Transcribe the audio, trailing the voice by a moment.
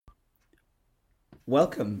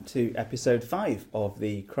Welcome to episode 5 of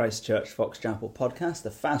the Christchurch Fox Chapel podcast,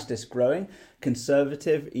 the fastest growing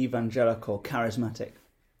conservative, evangelical, charismatic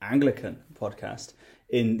Anglican podcast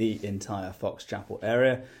in the entire Fox Chapel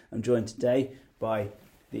area. I'm joined today by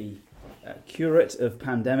the curate of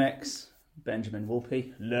pandemics, Benjamin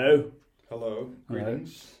Wolpe. Hello. Hello.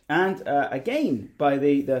 Greetings. And again by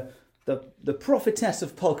the prophetess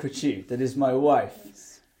of pulchritude that is my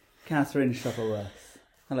wife, Catherine Shuttleworth.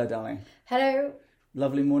 Hello, darling. Hello.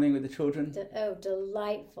 Lovely morning with the children.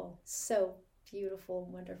 Delightful. So beautiful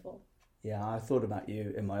and wonderful. Yeah, I thought about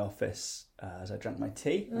you in my office as I drank my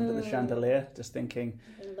tea under the chandelier, just thinking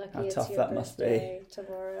how tough that must be.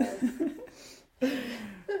 Tomorrow.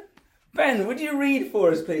 Ben, would you read for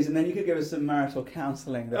us, please? And then you could give us some marital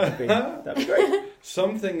counselling. That'd be great.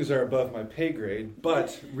 Some things are above my pay grade,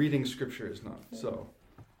 but reading scripture is not. So,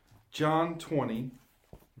 John 20,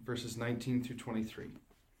 verses 19 through 23.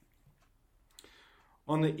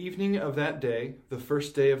 On the evening of that day, the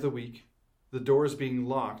first day of the week, the doors being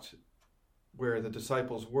locked where the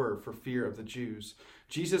disciples were for fear of the Jews,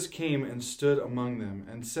 Jesus came and stood among them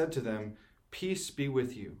and said to them, "Peace be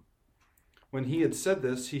with you." When he had said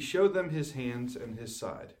this, he showed them his hands and his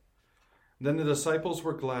side. Then the disciples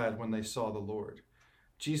were glad when they saw the Lord.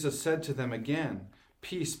 Jesus said to them again,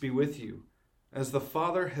 "Peace be with you. As the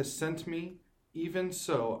Father has sent me, even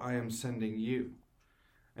so I am sending you."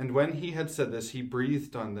 And when he had said this, he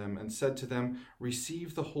breathed on them and said to them,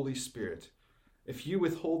 "Receive the Holy Spirit. If you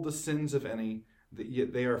withhold the sins of any,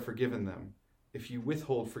 they are forgiven them. If you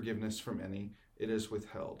withhold forgiveness from any, it is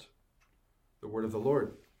withheld." The word of the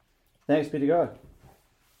Lord. Thanks be to God.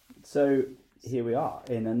 So here we are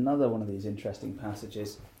in another one of these interesting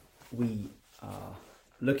passages. We are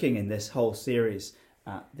looking in this whole series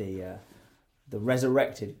at the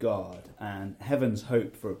resurrected God and heaven's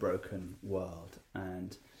hope for a broken world.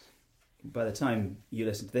 And by the time you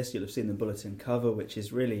listen to this, you'll have seen the bulletin cover, which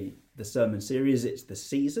is really the sermon series. It's the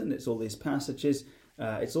season. It's all these passages.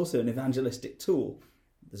 It's also an evangelistic tool.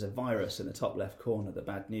 There's a virus in the top left corner, the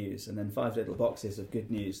bad news, and then 5 little boxes of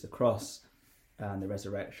good news: the cross and the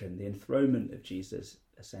resurrection, the enthronement of Jesus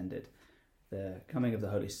ascended, the coming of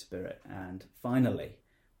the Holy Spirit, and finally,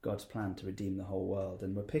 God's plan to redeem the whole world.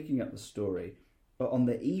 And we're picking up the story on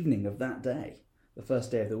the evening of that day, the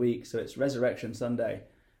first day of the week, so it's Resurrection Sunday.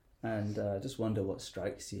 And just wonder what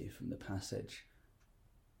strikes you from the passage.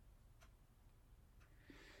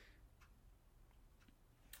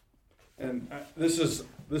 And this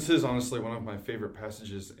is honestly one of my favorite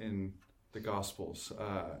passages in the Gospels.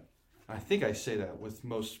 I think I say that with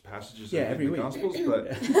most passages in the Gospels,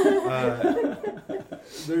 but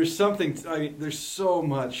there's something. There's so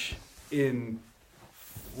much in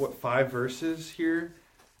 5 verses here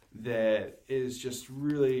that is just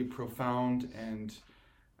really profound and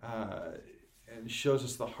shows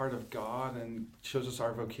us the heart of God and shows us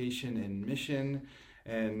our vocation and mission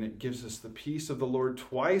and gives us the peace of the Lord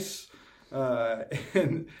twice.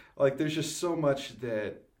 And there's just so much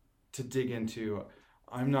that to dig into.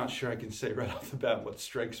 I'm not sure I can say right off the bat what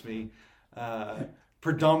strikes me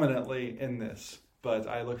predominantly in this, but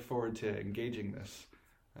I look forward to engaging this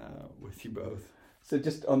with you both. So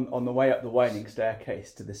just on the way up the winding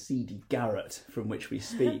staircase to the seedy garret from which we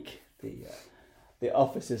speak, the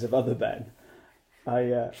offices of other Ben,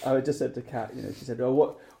 I just said to Kat, she said,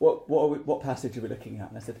 "Oh, what passage are we looking at?"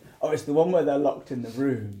 And I said, "Oh, it's the one where they're locked in the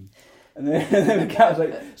room." And then Kat was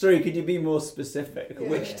like, "Sorry, could you be more specific?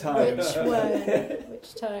 Which time?" Which one?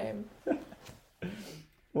 Which time?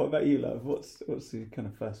 What about you, love? What's the kind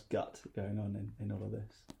of first gut going on in all of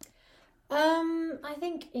this? I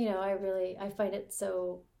think I find it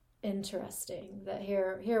so interesting that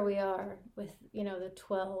here we are with the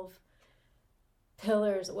 12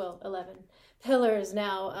 pillars, 11 pillars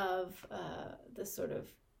now of the sort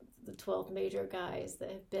of the 12 major guys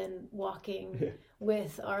that have been walking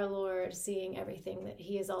with our Lord, seeing everything that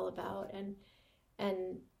he is all about,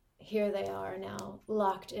 and here they are now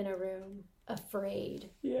locked in a room,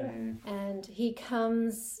 afraid. And he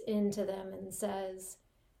comes into them and says,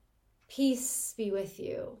 "Peace be with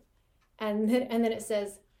you." And then it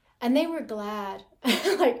says, "And they were glad."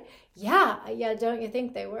 yeah, don't you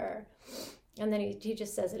think they were? And then he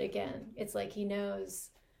just says it again. It's like he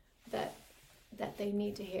knows that they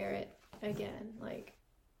need to hear it again.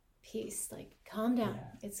 Peace, calm down.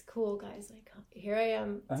 Yeah. It's cool, guys. Here I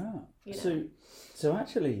am. So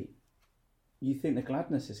actually, you think the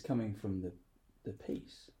gladness is coming from the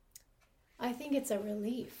peace? I think it's a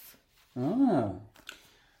relief.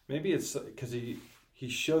 Maybe it's because he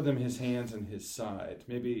showed them his hands and his side.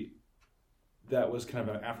 Maybe that was kind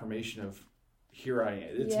of an affirmation of, here I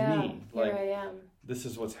am. It's me. Here I am. This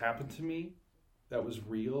is what's happened to me. that was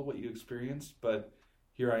real, what you experienced, but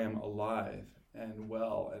here I am alive and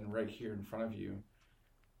well and right here in front of you.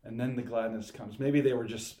 And then the gladness comes. Maybe they were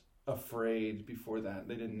just afraid before that.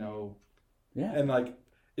 They didn't know. Yeah. And like,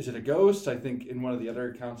 is it a ghost? I think in one of the other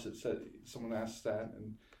accounts it said someone asked that,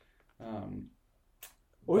 and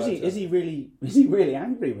or is he really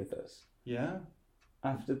angry with us yeah,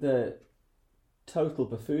 after the total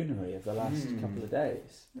buffoonery of the last couple of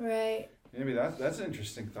days? Right. maybe that's an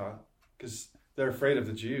interesting thought, because they're afraid of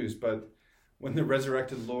the Jews, but when the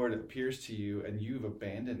resurrected Lord appears to you and you've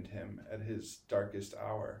abandoned him at his darkest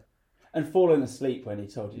hour. And fallen asleep when he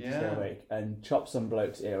told you to Yeah. stay awake, and chopped some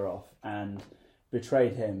bloke's ear off, and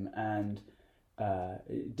betrayed him, and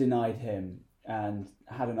denied him, and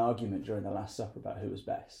had an argument during the Last Supper about who was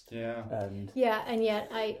best. Yeah. And Yeah, and yet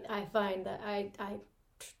I find that I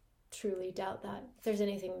truly doubt that. If there's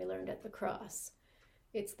anything we learned at the cross,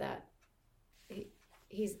 it's that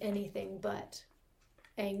he's anything but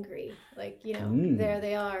angry. Like, there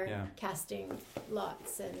they are, Yeah. casting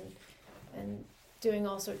lots and doing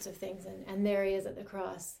all sorts of things, and there he is at the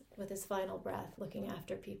cross with his final breath, looking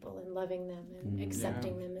after people and loving them and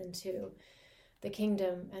accepting them into the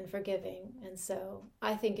kingdom and forgiving. And so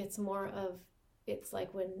I think it's more of, it's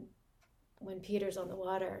like when Peter's on the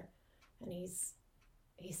water and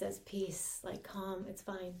he says peace, like calm, it's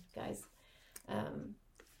fine, guys.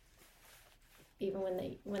 Even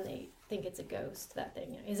when they think it's a ghost, that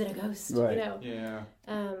thing, is it a ghost? Right. Yeah.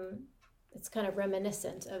 It's kind of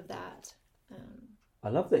reminiscent of that. I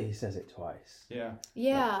love that he says it twice. Yeah.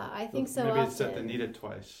 Yeah, I think so. Maybe often. it's that they need it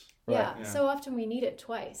twice. Yeah, Yeah. so often we need it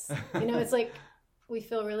twice. It's like we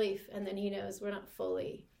feel relief, and then he knows we're not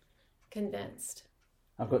fully convinced.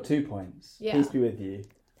 I've got 2 points. Yeah. Peace be with you.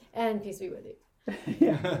 And peace be with you.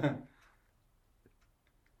 Yeah.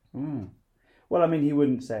 Well, I mean, he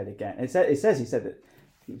wouldn't say it again. He said that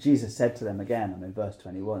Jesus said to them again. In verse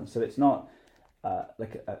 21. So it's not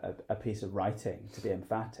like a piece of writing to be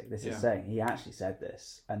emphatic. This is saying he actually said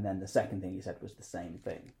this, and then the second thing he said was the same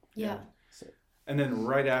thing. Yeah. So, And then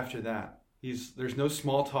right after that, there's no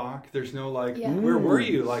small talk. There's no like, Yeah. where were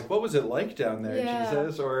you? Like, what was it like down there, Yeah.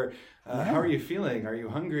 Jesus? Or how are you feeling? Are you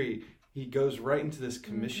hungry? He goes right into this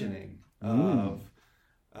commissioning of,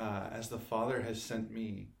 as the Father has sent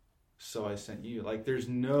me, so I sent you. Like, there's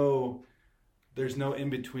no in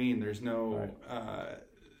between. There's no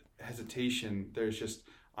hesitation. There's just,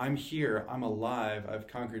 I'm here. I'm alive. I've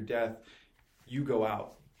conquered death. You go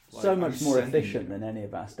out. Like, so much I'm more sending efficient you. than any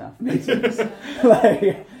of our staff meetings.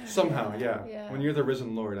 Like, Somehow, yeah. Yeah. When you're the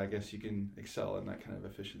risen Lord, I guess you can excel in that kind of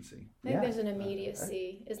efficiency. I think Yeah. there's an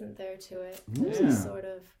immediacy, isn't there, to it? Mm. There's Yeah. a sort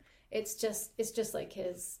of, it's just like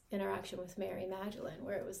his interaction with Mary Magdalene,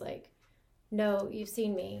 where it was like, no, you've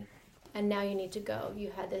seen me, and now you need to go.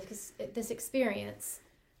 You had this experience.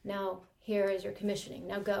 Now here is your commissioning.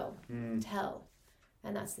 Now go, tell.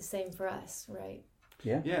 And that's the same for us, right?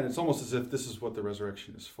 yeah. Yeah, and it's almost as if this is what the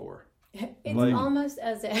resurrection is for. It's Like- almost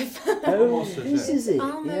as if. Almost as this if. is it.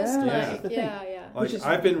 Almost yeah. Yeah. like, That's the thing. yeah. Like, Which is-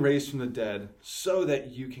 I've been raised from the dead so that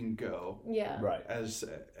you can go Yeah. Right. as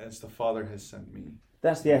the Father has sent me.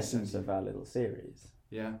 That's the essence of our little series.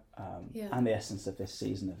 Yeah. Yeah. And the essence of this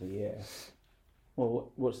season of the year.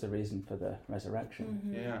 Well, what's the reason for the resurrection?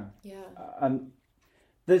 Mhm. Yeah. Yeah.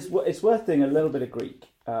 It's worth doing a little bit of Greek.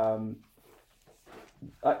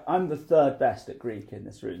 I'm the third best at Greek in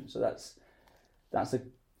this room, so that's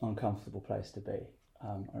an uncomfortable place to be.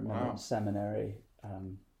 I remember Wow. in seminary,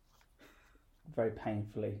 very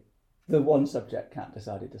painfully, the one subject Kat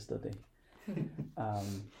decided to study.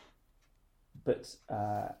 But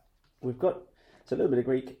we've got a little bit of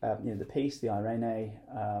Greek. The peace, the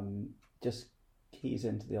irene, just keys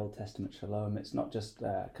into the Old Testament shalom. It's not just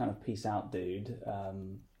kind of peace out, dude.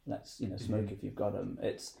 Let's smoke if you've got them.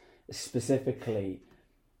 It's specifically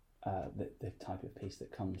the type of peace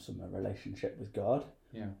that comes from a relationship with God.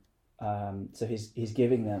 Yeah. So he's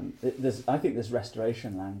giving them. I think there's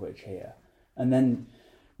restoration language here, and then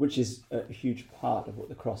which is a huge part of what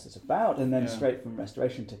the cross is about. And then straight from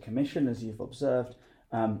restoration to commission, as you've observed,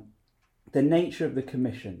 the nature of the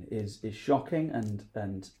commission is shocking,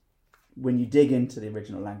 and when you dig into the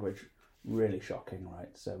original language, really shocking,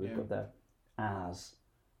 right? So we've got the as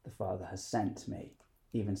the Father has sent me,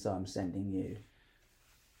 even so I'm sending you.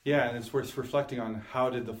 Yeah, and it's worth reflecting on, how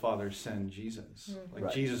did the Father send Jesus? Like,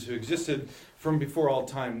 Right. Jesus, who existed from before all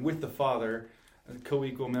time with the Father, a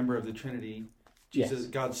co-equal member of the Trinity. Jesus,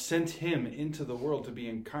 God sent him into the world to be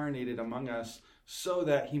incarnated among us so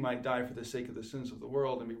that he might die for the sake of the sins of the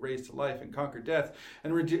world and be raised to life and conquer death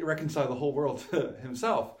and reconcile the whole world to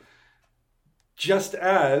himself. Just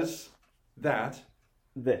as that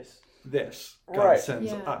This. this. God Right.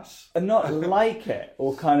 sends Yeah. us. And not like it,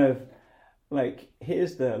 or kind of like,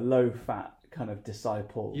 here's the low-fat kind of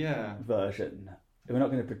disciple Yeah. version. We're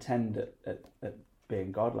not going to pretend at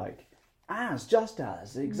being godlike. As, just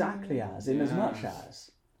as, exactly as, in as much Yes.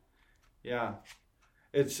 as. Yeah.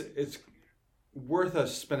 It's worth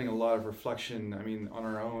us spending a lot of reflection, I mean, on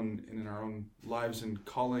our own, in our own lives and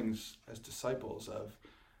callings as disciples, of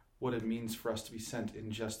what it means for us to be sent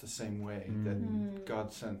in just the same way that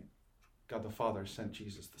God the Father sent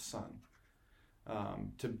Jesus the Son,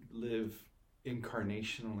 to live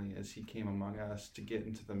incarnationally as he came among us, to get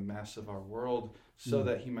into the mess of our world so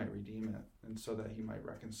that he might redeem it and so that he might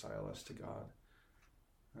reconcile us to God.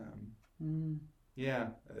 Yeah,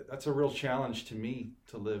 that's a real challenge to me,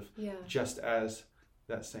 to live just as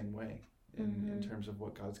that same way in terms of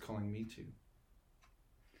what God's calling me to.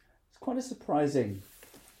 It's quite a surprising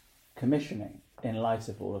commissioning in light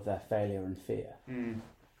of all of their failure and fear.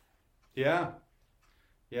 Yeah.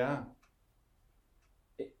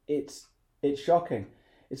 It's shocking.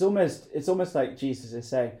 It's almost like Jesus is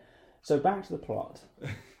saying, so back to the plot.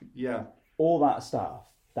 Yeah. All that stuff,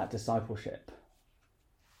 that discipleship.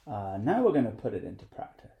 Now we're going to put it into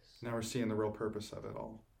practice. Now we're seeing the real purpose of it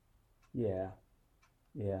all. Yeah.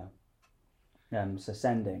 So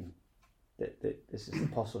sending. This is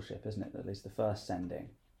apostleship, isn't it? At least the first sending.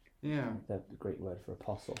 Yeah. The Greek word for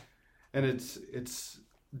apostle. And it's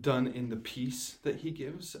done in the peace that he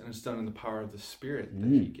gives, and it's done in the power of the Spirit that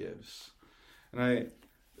he gives. And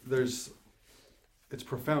it's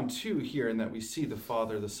profound too here in that we see the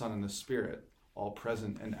Father, the Son, and the Spirit all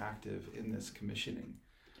present and active in this commissioning.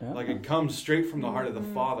 Yeah. Like, it comes straight from the heart of the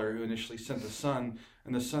Father, who initially sent the Son,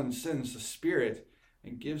 and the Son sends the Spirit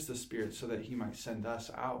and gives the Spirit so that he might send us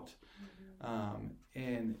out.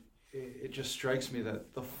 And it just strikes me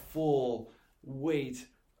that the full weight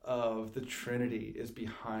of the Trinity is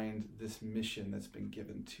behind this mission that's been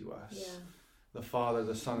given to us. Yeah. The Father,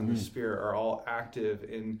 the Son, and the Spirit are all active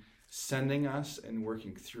in sending us and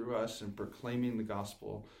working through us and proclaiming the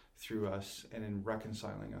gospel through us and in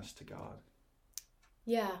reconciling us to God.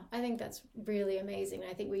 Yeah, I think that's really amazing.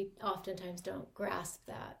 I think we oftentimes don't grasp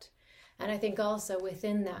that. And I think also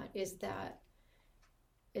within that is that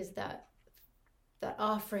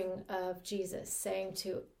offering of Jesus saying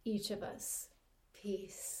to each of us,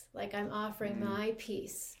 peace. Like, I'm offering my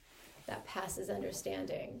peace that passes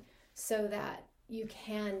understanding so that you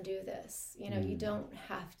can do this. You know, you don't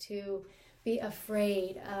have to be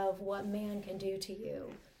afraid of what man can do to you,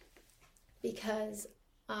 because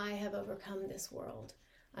I have overcome this world.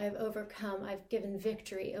 I've given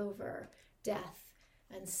victory over death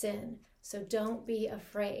and sin. So don't be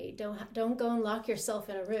afraid. Don't go and lock yourself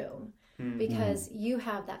in a room, because you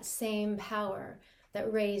have that same power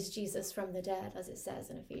that raised Jesus from the dead, as it says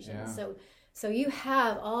in Ephesians. Yeah. So you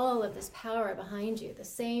have all of this power behind you, the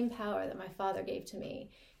same power that my Father gave to me.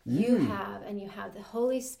 You have, and you have the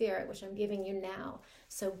Holy Spirit, which I'm giving you now.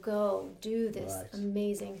 So go do this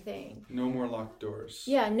amazing thing. No more locked doors.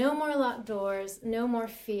 Yeah, no more locked doors, no more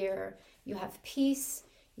fear. You have peace.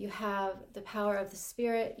 You have the power of the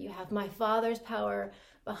Spirit. You have my Father's power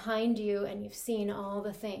behind you, and you've seen all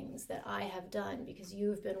the things that I have done because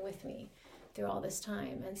you've been with me through all this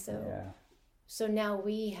time. And so now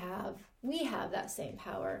we have that same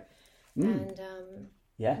power, and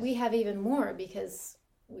we have even more, because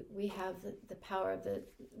we have the power of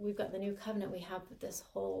we've got the new covenant. We have this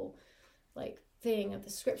whole thing of the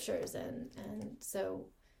scriptures, and so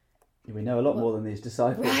we know a lot more than these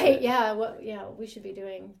disciples. Right? Yeah. We should be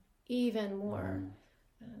doing even more.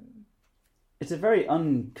 It's a very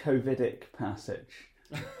un-COVIDic passage.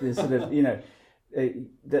 There's sort of,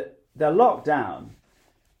 that they're locked down,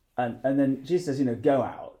 and then Jesus says, go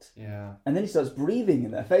out. Yeah. And then he starts breathing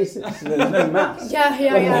in their faces. So there's no mask.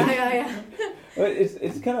 Yeah. Well,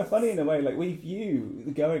 it's kind of funny in a way. Like, we view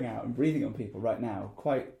the going out and breathing on people right now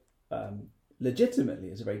quite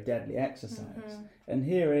legitimately as a very deadly exercise. And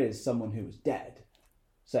here is someone who was dead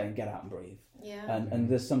saying, get out and breathe. Yeah. And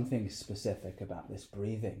there's something specific about this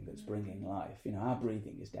breathing that's bringing life. Our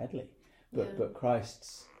breathing is deadly, but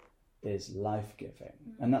Christ's is life-giving.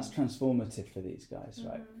 And that's transformative for these guys,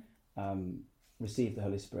 right? Receive the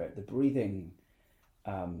Holy Spirit. The breathing,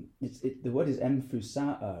 the word is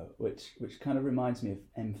emphusao, which kind of reminds me of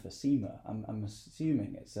emphysema. I'm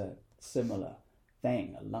assuming it's a similar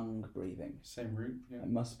thing, a lung breathing. Same root, yeah. It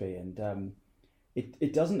must be. And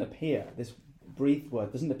it doesn't appear, this breathe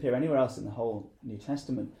word doesn't appear anywhere else in the whole New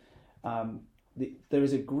Testament. There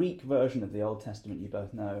is a Greek version of the Old Testament you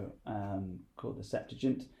both know, called the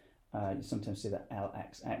Septuagint. You sometimes see that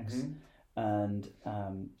LXX. And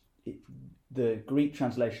the Greek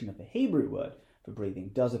translation of the Hebrew word for breathing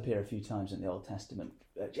does appear a few times in the Old Testament.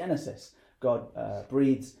 Genesis, God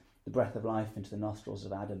breathes the breath of life into the nostrils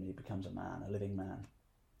of Adam and he becomes a man, a living man.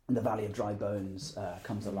 And the Valley of Dry Bones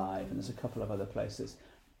comes alive, and there's a couple of other places.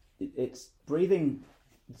 It's breathing,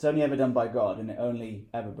 it's only ever done by God, and it only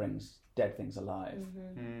ever brings dead things alive.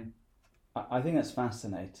 I think that's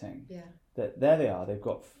fascinating. Yeah. That there they are, they've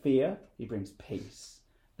got fear, he brings peace.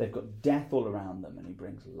 They've got death all around them, and he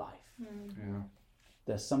brings life. Yeah.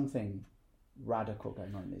 There's something radical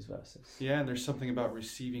going on in these verses. Yeah, and there's something about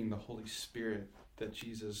receiving the Holy Spirit that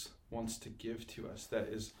Jesus wants to give to us that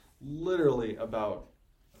is literally about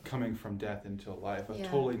coming from death into life, a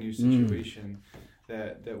totally new situation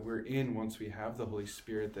that we're in once we have the Holy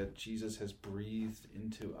Spirit that Jesus has breathed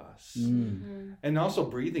into us. And also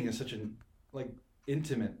breathing is such an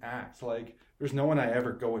intimate act. Like there's no one I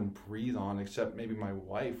ever go and breathe on except maybe my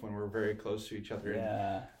wife when we're very close to each other.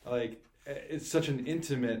 Yeah. And, it's such an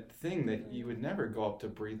intimate thing that you would never go up to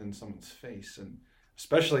breathe in someone's face, and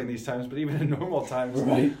especially in these times, but even in normal times.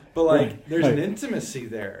 Right. But there's an intimacy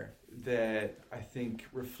there that I think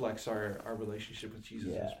reflects our relationship with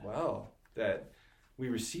Jesus as well. That we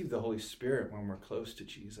receive the Holy Spirit when we're close to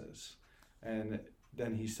Jesus, and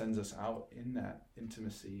then he sends us out in that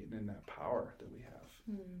intimacy and in that power that we have.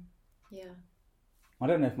 Yeah. I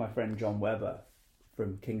don't know if my friend John Webber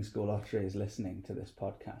from King's School Ottery is listening to this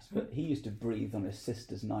podcast, but he used to breathe on his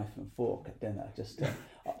sister's knife and fork at dinner just to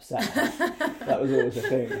upset her. That was always a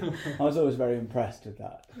thing. I was always very impressed with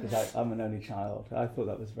that because I'm an only child. I thought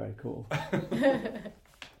that was very cool.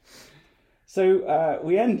 So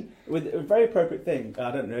we end with a very appropriate thing.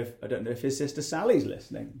 I don't know if his sister Sally's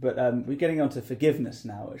listening, but we're getting on to forgiveness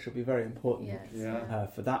now, which will be very important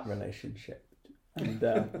for that relationship. And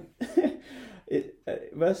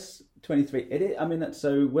verse 23.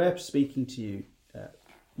 So we're speaking to you,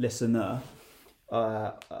 listener,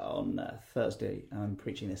 on Thursday. I'm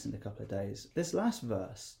preaching this in a couple of days. This last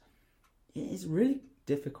verse is really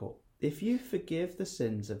difficult. If you forgive the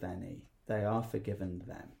sins of any, they are forgiven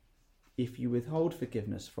them. If you withhold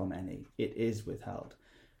forgiveness from any, it is withheld.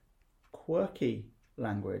 Quirky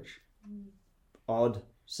language, odd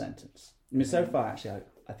sentence. So far, actually,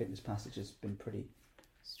 I think this passage has been pretty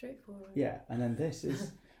straightforward. Yeah, and then this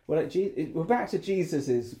is we're back to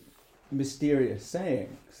Jesus's mysterious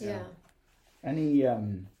sayings. Yeah. Any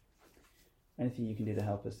anything you can do to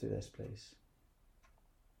help us through this, please?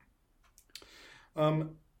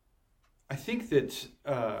 I think that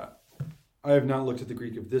I have not looked at the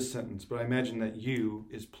Greek of this sentence, but I imagine that you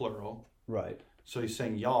is plural. Right. So he's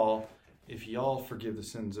saying y'all. If y'all forgive the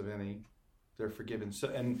sins of any, they're forgiven. So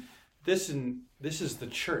and this is the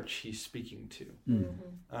church he's speaking to,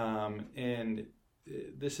 and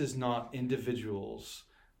this is not individuals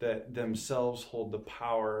that themselves hold the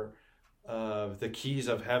power of the keys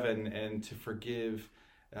of heaven and to forgive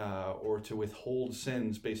or to withhold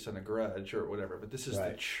sins based on a grudge or whatever. But this is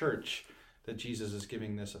the church that Jesus is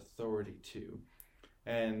giving this authority to,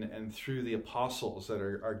 and through the apostles that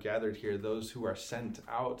are gathered here, those who are sent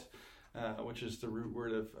out, which is the root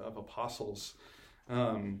word of apostles.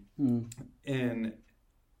 And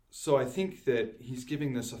so I think that he's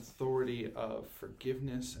giving this authority of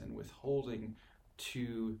forgiveness and withholding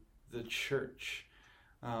to the church.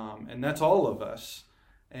 And that's all of us.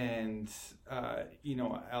 And,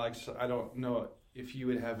 Alex, I don't know if you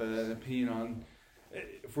would have an opinion on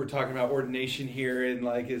if we're talking about ordination here and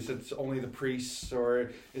is it only the priests,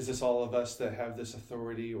 or is this all of us that have this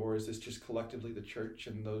authority, or is this just collectively the church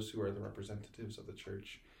and those who are the representatives of the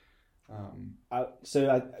church?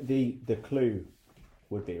 The clue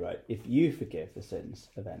would be, right, if you forgive the sins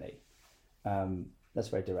of any, that's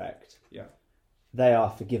very direct. Yeah. They are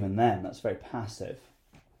forgiven them, that's very passive.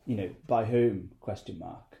 By whom, ?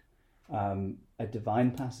 A divine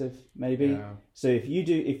passive, maybe. Yeah. So if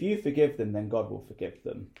you forgive them, then God will forgive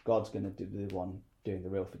them. God's going to be the one doing the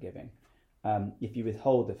real forgiving. If you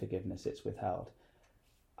withhold the forgiveness, it's withheld.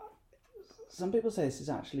 Some people say this is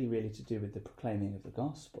actually really to do with the proclaiming of the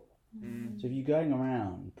gospel. So if you're going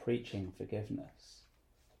around preaching forgiveness,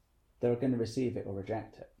 they're going to receive it or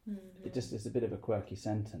reject it. It just is a bit of a quirky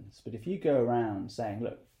sentence. But if you go around saying,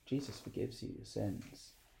 look, Jesus forgives you your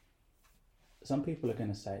sins, some people are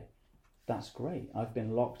going to say, that's great. I've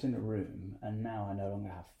been locked in a room and now I no longer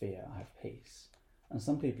have fear, I have peace. And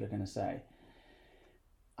some people are going to say,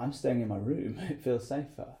 I'm staying in my room, it feels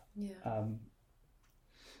safer. Yeah.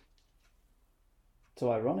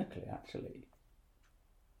 So ironically, actually,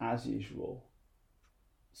 as usual,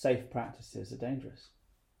 safe practices are dangerous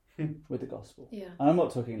with the gospel. Yeah. And I'm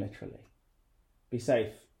not talking literally. Be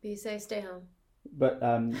safe. Be safe, stay home. But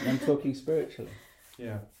I'm talking spiritually.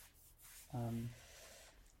 Yeah.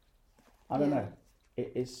 I don't Yeah. know.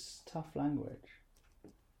 It's tough language.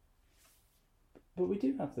 But we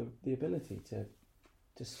do have the ability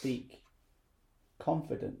to speak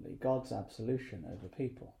confidently God's absolution over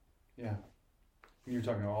people. Yeah. You're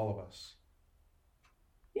talking to all of us.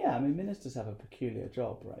 Yeah, I mean, ministers have a peculiar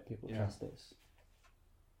job, right? People Yeah. trust this.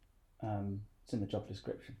 It's in the job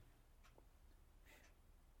description.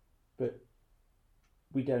 But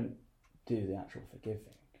we don't do the actual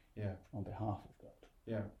forgiving Yeah. on behalf of God.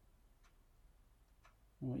 Yeah.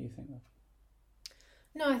 What do you think of?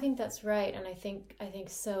 No, I think that's right, and I think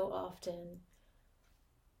so often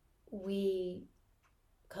we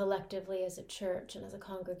collectively as a church and as a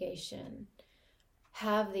congregation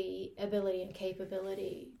have the ability and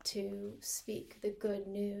capability to speak the good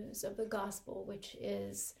news of the gospel, which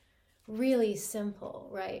is really simple,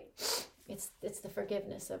 right? It's the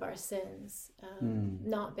forgiveness of our sins,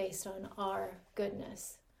 not based on our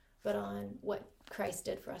goodness, but on what Christ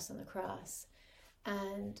did for us on the cross.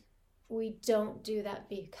 And we don't do that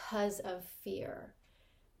because of fear.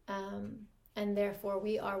 And therefore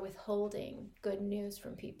we are withholding good news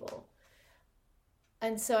from people.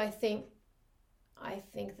 And so I think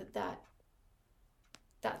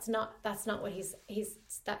that's not what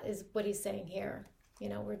that is what he's saying here. You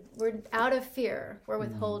know, we're out of fear, we're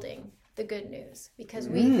withholding the good news because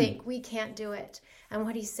we think we can't do it. And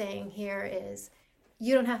what he's saying here is,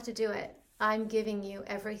 you don't have to do it. I'm giving you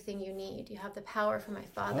everything you need. You have the power from my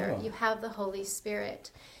Father. Oh. You have the Holy Spirit.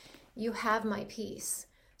 You have my peace.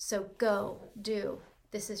 So go, do.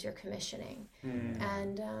 This is your commissioning.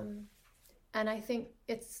 And I think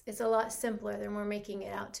it's a lot simpler than we're making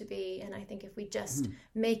it out to be. And I think if we just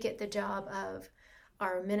make it the job of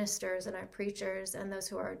our ministers and our preachers and those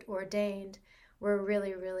who are ordained, we're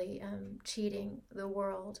really, really cheating the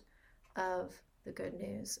world of the good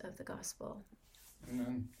news of the gospel.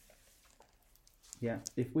 Amen. Yeah,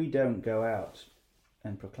 if we don't go out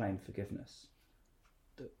and proclaim forgiveness,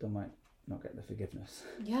 they might not get the forgiveness.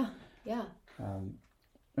 Yeah.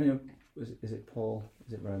 Is it Paul?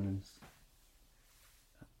 Is it Romans?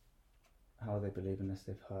 How they believe unless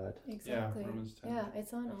they've heard. Exactly. Yeah, Romans 10. Yeah,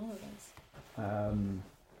 it's on all of us.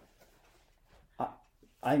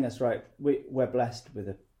 I think that's right. We're blessed with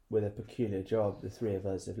a peculiar job, the three of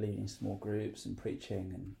us, of leading small groups and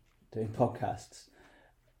preaching and doing podcasts.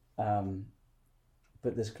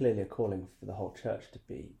 But there's clearly a calling for the whole church to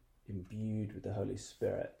be imbued with the Holy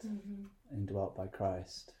Spirit, indwelt by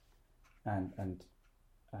Christ, and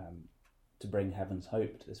to bring heaven's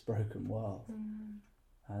hope to this broken world.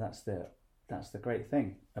 That's the great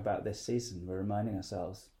thing about this season. We're reminding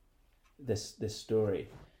ourselves this story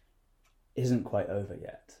isn't quite over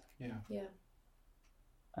yet. Yeah.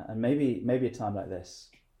 And maybe a time like this,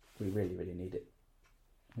 we really, really need it.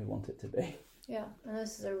 We want it to be. Yeah, and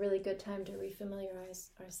this is a really good time to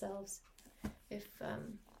refamiliarize ourselves if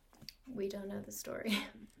we don't know the story,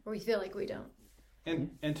 or we feel like we don't.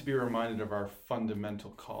 And to be reminded of our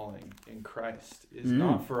fundamental calling in Christ is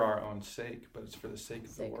not for our own sake, but it's for the sake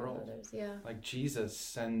of the world. Others, yeah. Like Jesus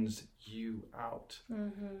sends you out.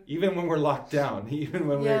 Even when we're locked down, even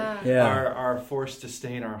when we are forced to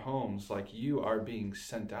stay in our homes, like you are being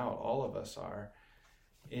sent out. All of us are,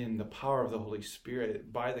 in the power of the Holy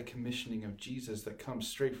Spirit, by the commissioning of Jesus that comes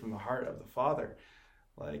straight from the heart of the Father.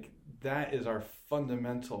 Like, that is our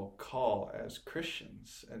fundamental call as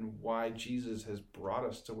Christians, and why Jesus has brought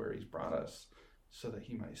us to where he's brought us, so that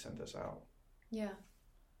he might send us out. Yeah.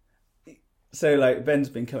 So, like, Ben's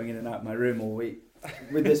been coming in and out of my room all week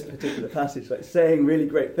with this particular passage, like saying really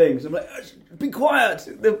great things. I'm like, be quiet.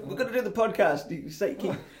 We're going to do the podcast. You say,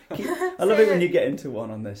 keep. I love it when you get into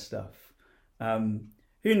one on this stuff.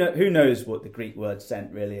 Who knows what the Greek word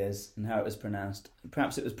 "sent" really is and how it was pronounced?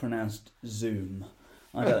 Perhaps it was pronounced Zoom.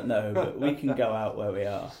 I don't know, but we can go out where we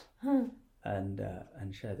are and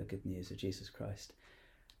share the good news of Jesus Christ.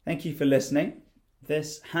 Thank you for listening.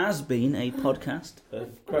 This has been a podcast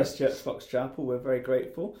of Christchurch Fox Chapel. We're very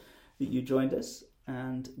grateful that you joined us,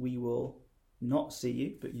 and we will not see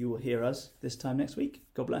you, but you will hear us this time next week.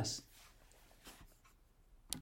 God bless.